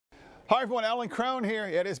Hi everyone, Alan Crone here.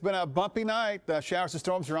 It has been a bumpy night. The showers and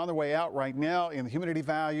storms are on their way out right now, and the humidity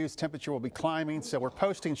values, temperature will be climbing. So we're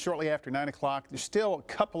posting shortly after 9 o'clock. There's still a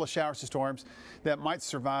couple of showers and storms that might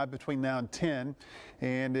survive between now and 10.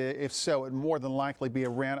 And if so, it would more than likely be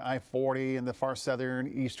around I-40 in the far southern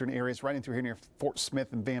eastern areas, right in through here near Fort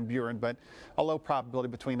Smith and Van Buren, but a low probability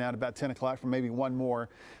between now and about 10 o'clock for maybe one more.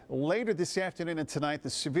 Later this afternoon and tonight, the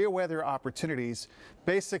severe weather opportunities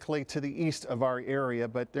basically to the east of our area,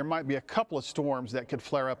 but there might be a couple of storms that could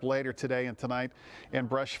flare up later today and tonight and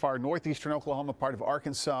brush far northeastern Oklahoma, part of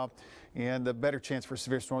Arkansas, and the better chance for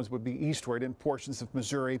severe storms would be eastward in portions of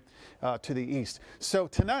Missouri to the east. So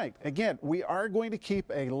tonight, again, we are going to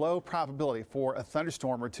keep a low probability for a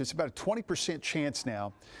thunderstorm or two. It's about a 20% chance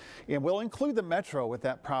now, and we'll include the metro with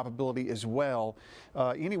that probability as well,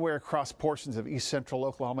 anywhere across portions of east central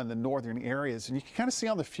Oklahoma and the northern areas. And you can kind of see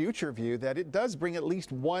on the future view that it does bring at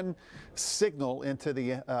least one signal into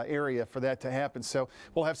the area for that to happen. So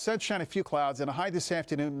we'll have sunshine, a few clouds, and a high this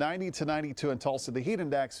afternoon, 90 to 92 in Tulsa. The heat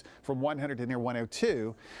index from 100 to near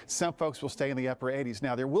 102. Some folks will stay in the upper 80s.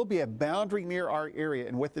 Now, there will be a boundary near our area,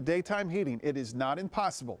 and with the daytime heating, it is not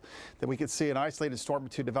impossible that we could see an isolated storm or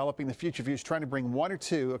two developing. The future view is trying to bring one or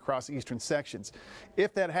two across eastern sections.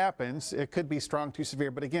 If that happens, it could be strong to severe,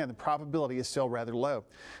 but again, the probability is still rather low.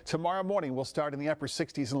 Tomorrow morning, we'll start in the upper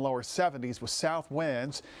 60s and lower 70s with south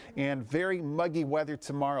winds and very muggy weather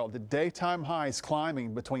tomorrow. The daytime highs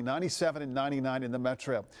climbing between 97 and 99 in the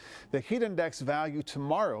metro. The heat index value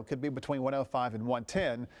tomorrow could be between 105 and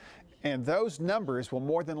 110. And those numbers will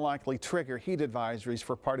more than likely trigger heat advisories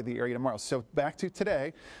for part of the area tomorrow. So back to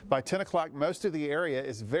today, by 10 o'clock, most of the area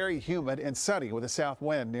is very humid and sunny with a south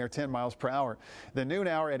wind near 10 miles per hour. The noon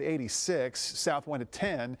hour at 86, south wind at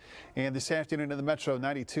 10, and this afternoon in the metro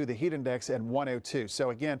 92, the heat index at 102. So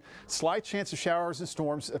again, slight chance of showers and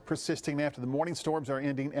storms persisting after the morning storms are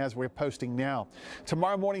ending as we're posting now.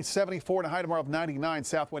 Tomorrow morning 74 and a high tomorrow of 99,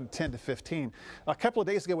 south wind at 10 to 15. A couple of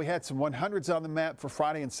days ago, we had some 100s on the map for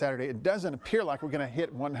Friday and Saturday. It doesn't appear like we're going to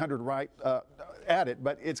hit 100 right at it,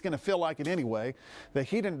 but it's going to feel like it anyway. The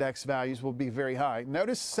heat index values will be very high.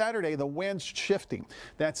 Notice Saturday, the wind's shifting.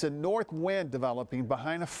 That's a north wind developing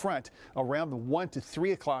behind a front around the 1 to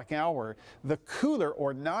 3 o'clock hour. The cooler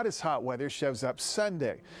or not as hot weather shows up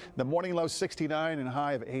Sunday. The morning low 69 and a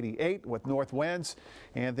high of 88 with north winds.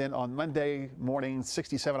 And then on Monday morning,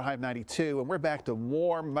 67, a high of 92. And we're back to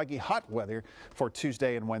warm, muggy, hot weather for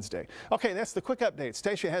Tuesday and Wednesday. Okay, that's the quick update.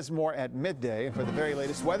 Stacia has more at midday. And for the very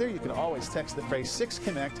latest weather, you can always text the phrase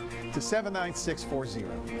 6Connect to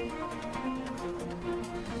 79640.